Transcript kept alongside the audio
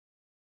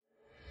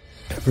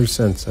Ever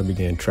since I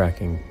began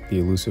tracking the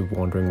elusive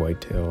wandering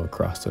whitetail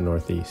across the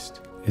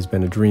Northeast, it has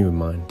been a dream of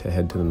mine to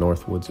head to the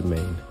North Woods of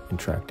Maine and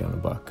track down a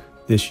buck.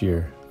 This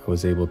year, I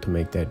was able to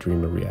make that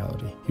dream a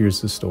reality. Here's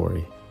the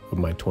story of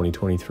my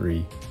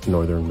 2023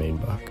 Northern Maine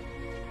buck.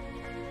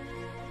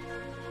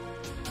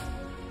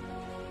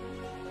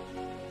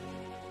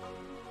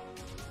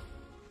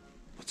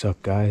 What's up,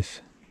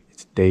 guys?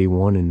 It's day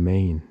one in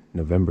Maine,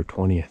 November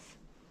 20th.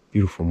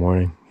 Beautiful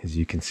morning. As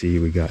you can see,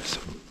 we got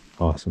some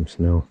awesome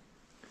snow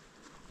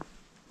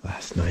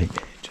last night,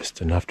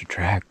 just enough to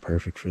track,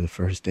 perfect for the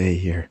first day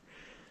here.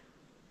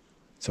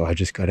 So I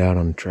just got out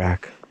on the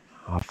track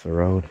off the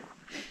road.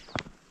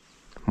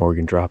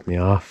 Morgan dropped me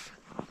off.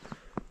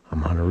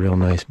 I'm on a real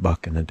nice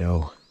buck and a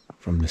doe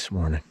from this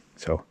morning.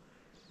 So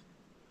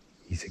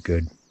he's a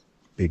good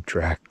big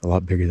track, a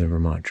lot bigger than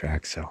Vermont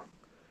track. So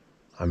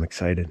I'm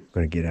excited. I'm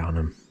gonna get on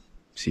him,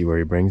 see where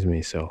he brings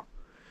me. So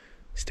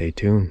stay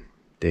tuned.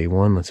 Day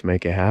one, let's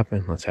make it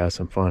happen. Let's have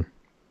some fun.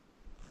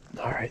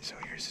 All right, so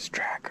here's this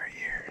track right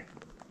here.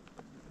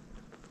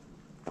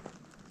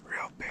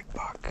 Real big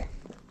buck.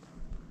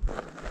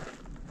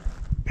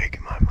 Big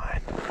in my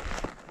mind.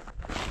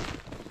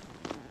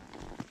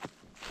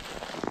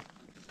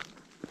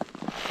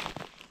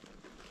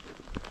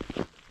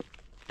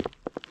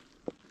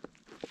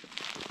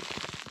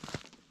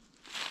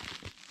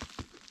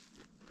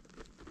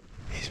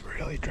 He's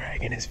really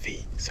dragging his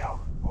feet, so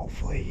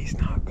hopefully he's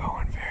not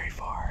going very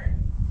far.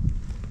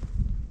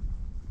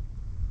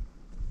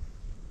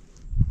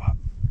 But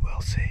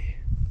we'll see.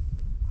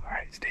 All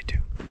right, stay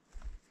tuned.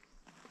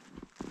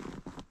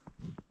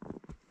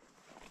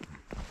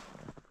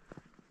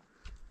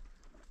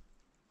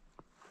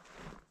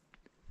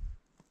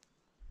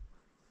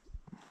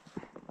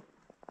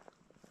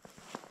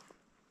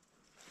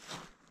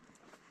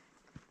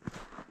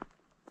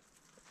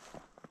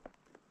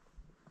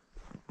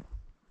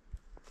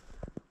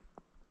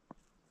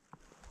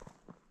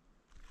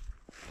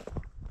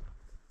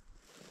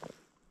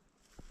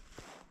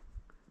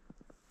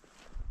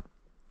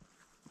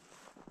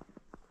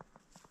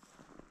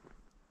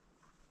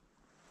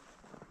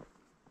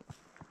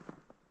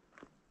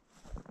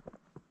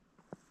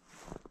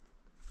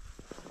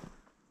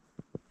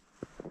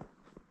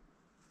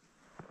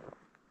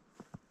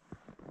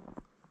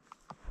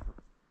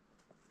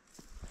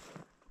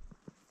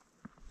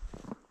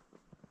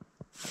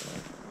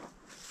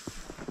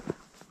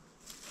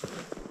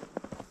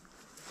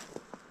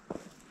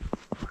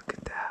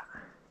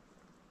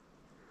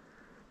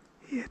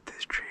 He hit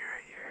this tree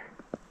right here,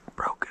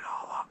 broke it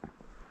all up.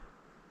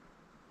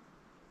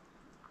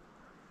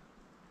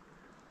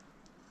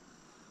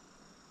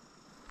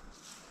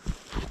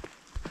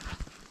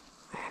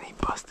 And he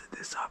busted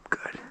this up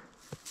good.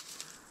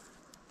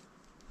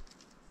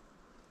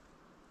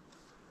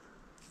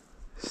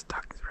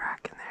 Stuck his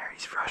rack in there,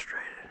 he's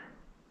frustrated.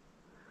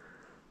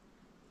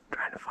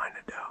 Trying to find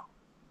a doe.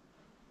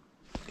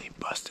 He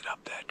busted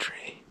up that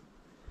tree.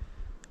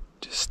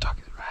 Just stuck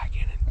his rack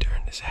in and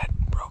turned his head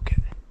and broke it.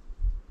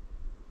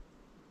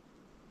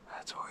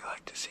 That's what we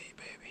like to see,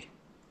 baby.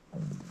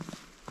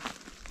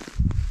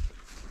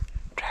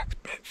 Track's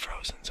a bit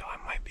frozen, so I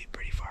might be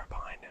pretty far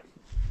behind him.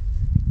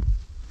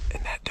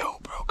 And that doe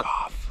broke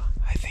off.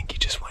 I think he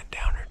just went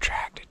down her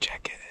track to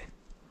check it.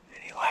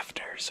 And he left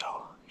her,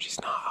 so she's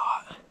not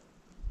hot.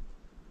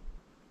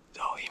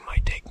 So he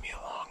might take me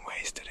a long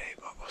ways today,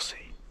 but we'll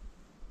see.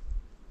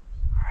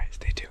 Alright,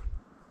 stay tuned.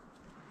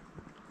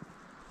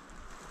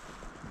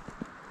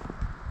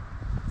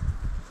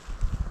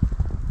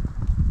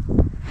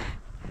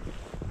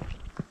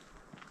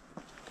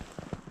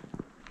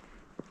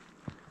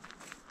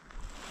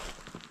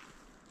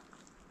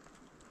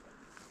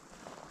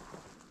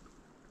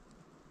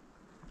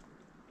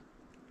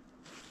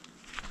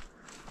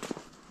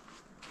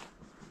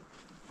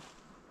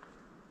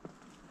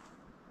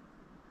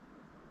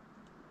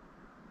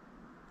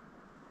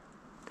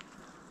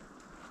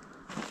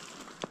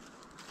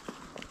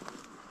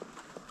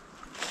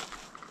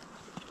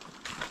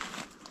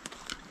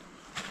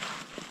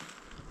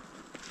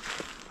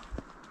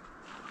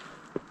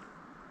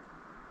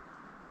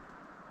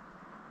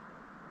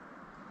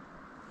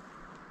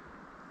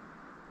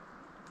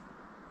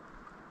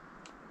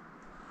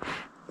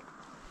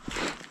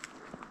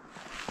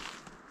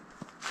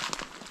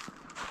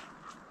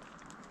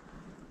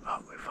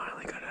 We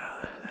finally got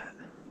out of that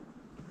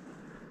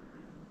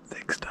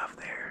thick stuff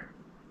there.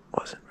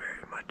 Wasn't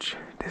very much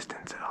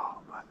distance at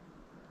all, but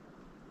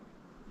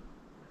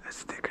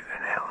it's thicker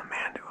than hell, and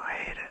man, do I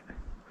hate it.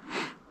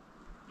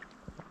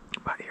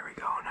 But here we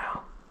go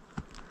now.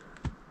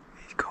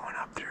 He's going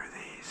up through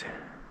these.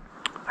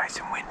 Nice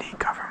and windy,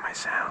 cover my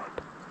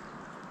sound.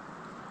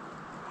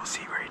 We'll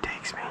see where he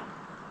takes me.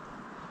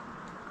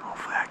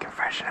 Hopefully I can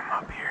freshen him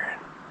up here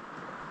and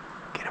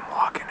get him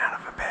walking out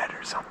of a bed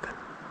or something.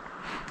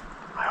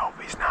 I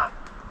hope he's not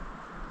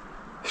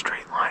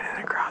straight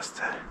lining across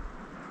the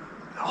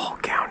whole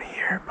county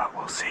here, but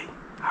we'll see.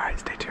 Alright,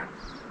 stay tuned.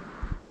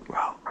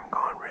 Well, I'm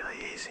going really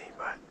easy,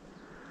 but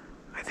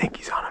I think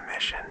he's on a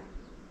mission,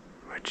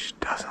 which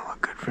doesn't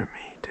look good for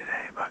me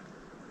today, but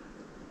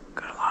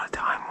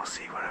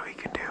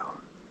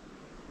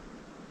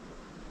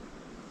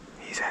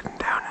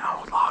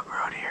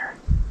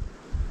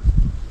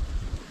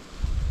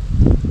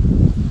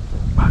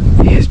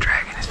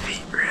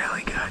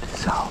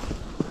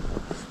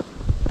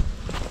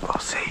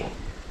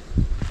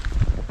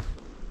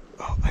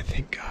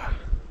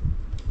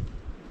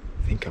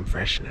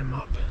freshen him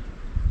up.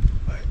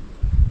 But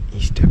he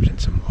stepped in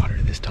some water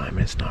this time and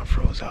it's not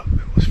froze up.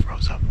 It was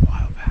froze up a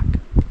while back.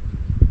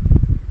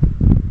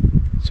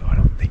 So I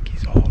don't think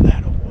he's all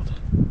that old.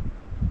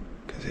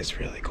 Because it's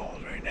really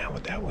cold right now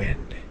with that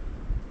wind.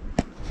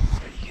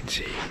 But you can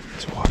see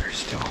this water's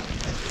still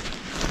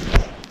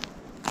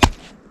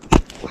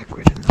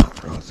liquid and not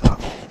froze up.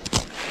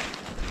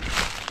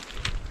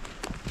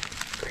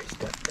 Great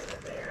step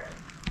in there.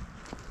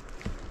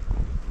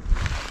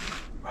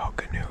 Well,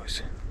 good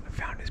news. I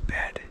found his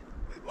bed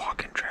with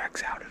walking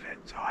tracks out of it,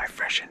 so I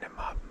freshened him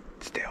up.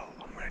 Still,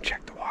 I'm gonna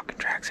check the walking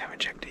tracks. Haven't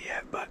checked it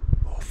yet, but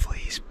hopefully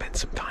he spent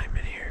some time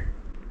in here.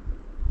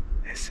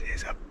 This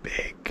is a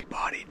big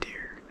body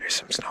deer. There's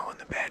some snow in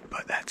the bed,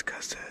 but that's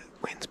because the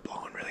wind's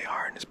blowing really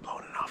hard and it's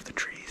blowing it off the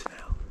trees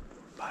now.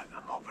 But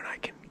I'm hoping I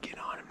can get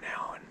on him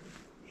now and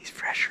he's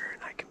fresher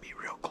and I can be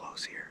real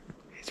close here.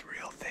 It's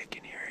real thick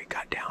in here. He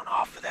got down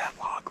off of that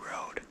log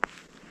road.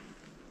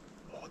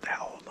 That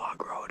old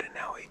log road, and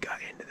now he got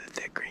into the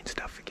thick green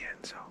stuff again,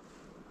 so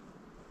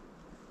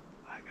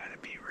I gotta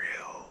be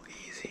real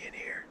easy in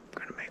here.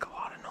 I'm gonna make a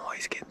lot of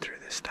noise getting through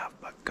this stuff,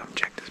 but come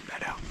check this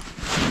bed out.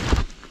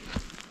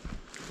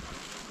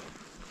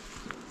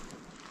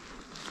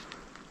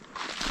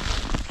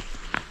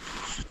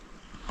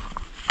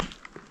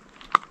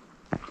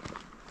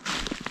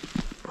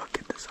 Look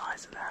at the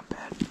size of that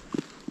bed.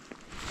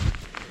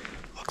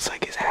 Looks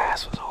like his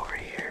ass was over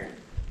here.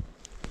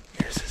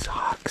 Here's his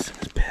hocks and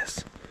his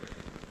piss.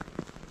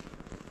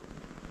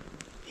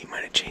 He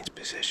might have changed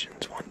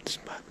positions once,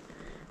 but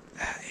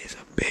that is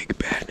a big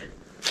bed.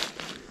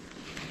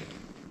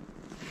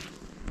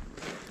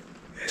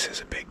 This is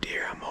a big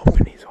deer. I'm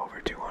hoping he's over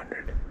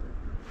 200.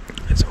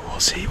 And so we'll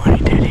see what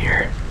he did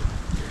here.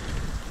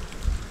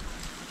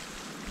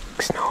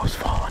 Snow's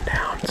falling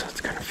down, so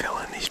it's gonna fill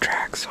in these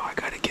tracks, so I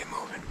gotta get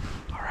moving.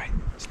 Alright,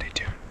 stay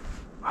tuned.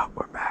 Well,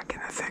 we're back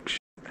in the thick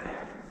shit.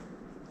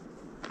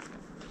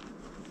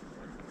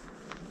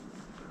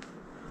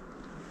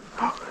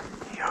 Oh,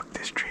 he hooked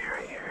this tree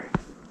right here.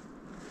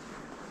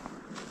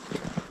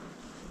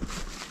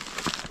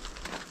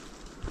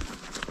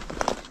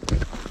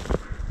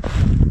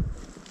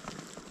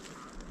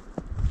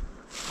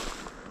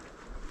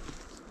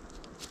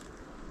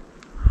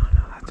 Oh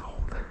no, that's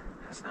old.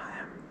 That's not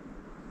him.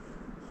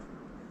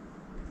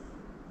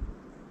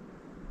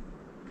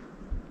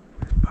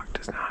 This buck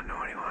does not know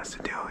what he wants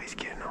to do. He's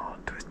getting all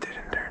twisted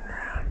and turned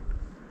around.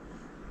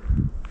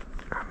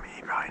 I mean,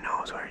 he probably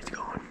knows where he's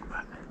going,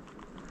 but...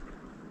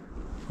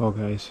 Well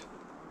guys,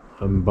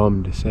 I'm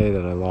bummed to say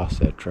that I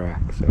lost that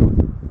track, so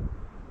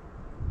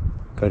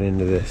got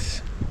into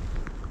this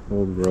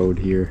old road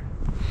here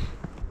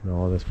and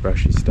all this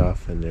brushy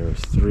stuff, and there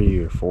was 3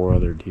 or 4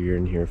 other deer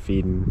in here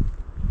feeding.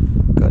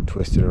 Got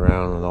twisted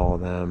around with all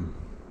of them,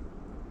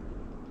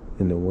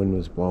 and the wind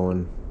was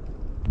blowing.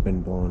 It's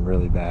been blowing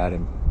really bad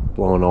and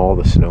blowing all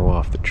the snow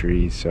off the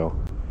trees, so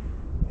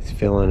it's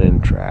filling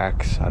in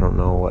tracks. I don't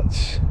know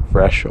what's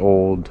fresh,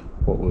 old,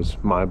 what was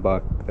my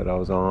buck that I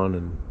was on,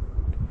 and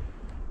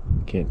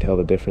can't tell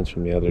the difference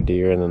from the other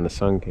deer. And then the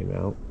sun came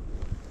out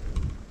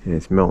and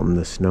it's melting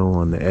the snow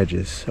on the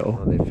edges,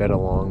 so they fed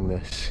along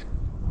this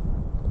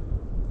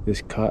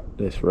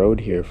road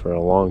here for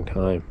a long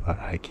time, but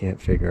I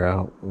can't figure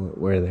out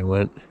where they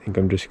went. I think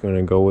I'm just going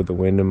to go with the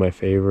wind in my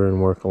favor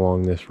and work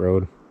along this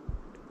road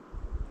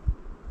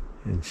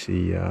and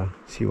see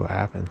what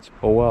happens.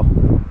 Oh well,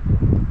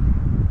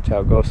 that's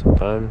how it goes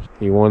sometimes.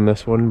 He won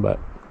this one, but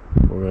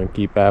we're going to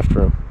keep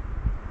after him.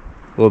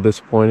 A little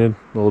disappointed,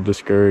 a little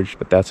discouraged,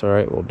 but that's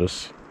alright. We'll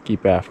just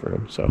keep after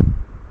him. So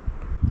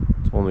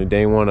it's only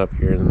day 1 up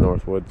here in the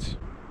North Woods.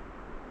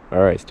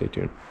 Alright, stay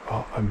tuned.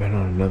 Oh, I've been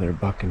on another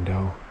buck and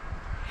doe.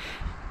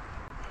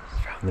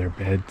 Found their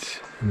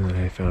beds, and then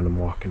I found them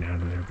walking out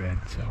of their bed.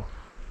 So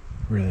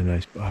really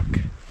nice buck.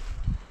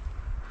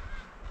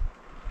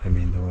 I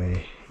mean, the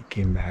way he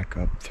came back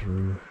up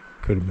through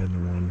could have been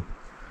the one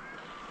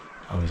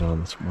I was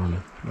on this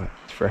morning, but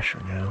it's fresher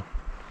now.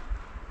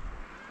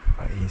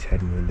 He's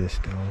heading with this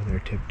doe. They're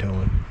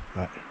tiptoeing,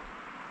 but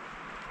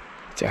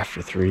it's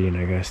after 3 and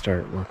I gotta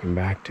start working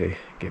back to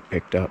get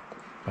picked up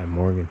by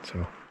Morgan, so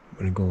I'm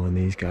gonna go on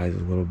these guys a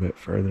little bit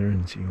further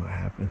and see what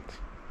happens,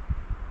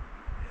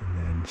 and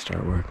then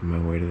start working my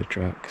way to the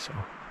truck. So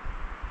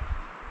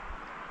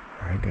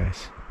alright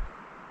guys,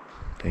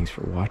 thanks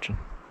for watching.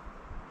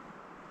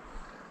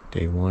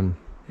 Day 1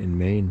 in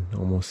Maine,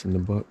 almost in the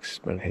books,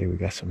 but hey, we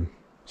got some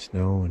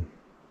snow and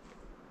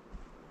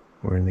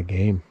we're in the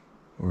game.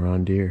 We're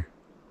on deer.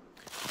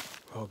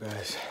 Well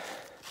guys,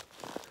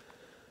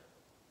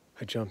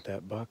 I jumped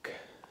that buck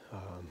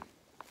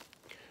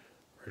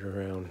right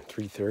around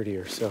 3:30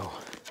 or so.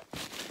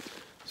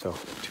 So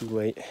too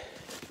late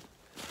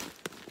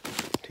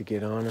to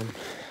get on him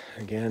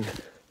again.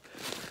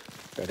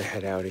 Gotta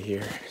head out of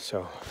here.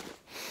 So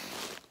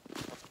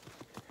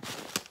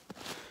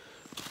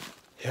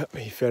yep,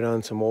 he fed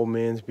on some old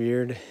man's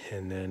beard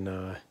and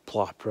then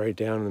plopped right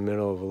down in the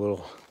middle of a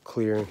little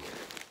clearing.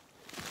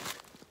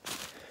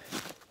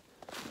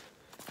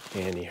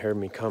 And he heard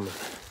me coming.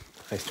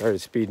 I started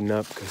speeding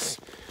up because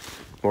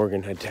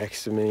Morgan had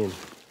texted me and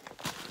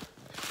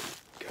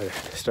gotta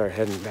start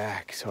heading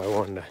back, so I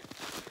wanted to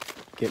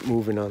get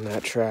moving on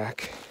that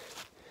track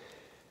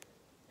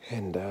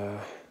and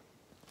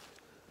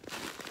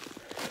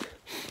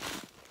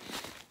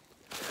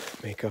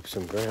make up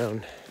some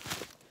ground.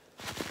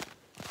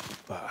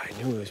 But I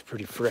knew it was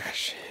pretty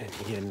fresh, and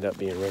he ended up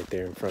being right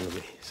there in front of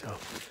me, so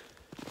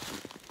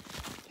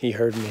he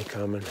heard me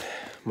coming.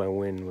 My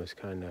wind was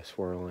kind of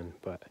swirling,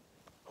 but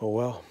oh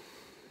well,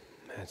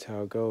 that's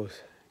how it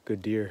goes.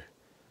 Good deer,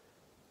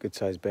 good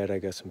sized bed. I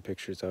got some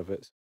pictures of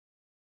it.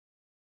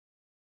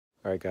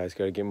 All right, guys,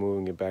 gotta get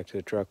moving, get back to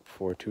the truck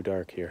before it's too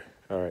dark here.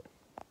 All right,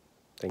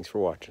 thanks for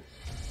watching.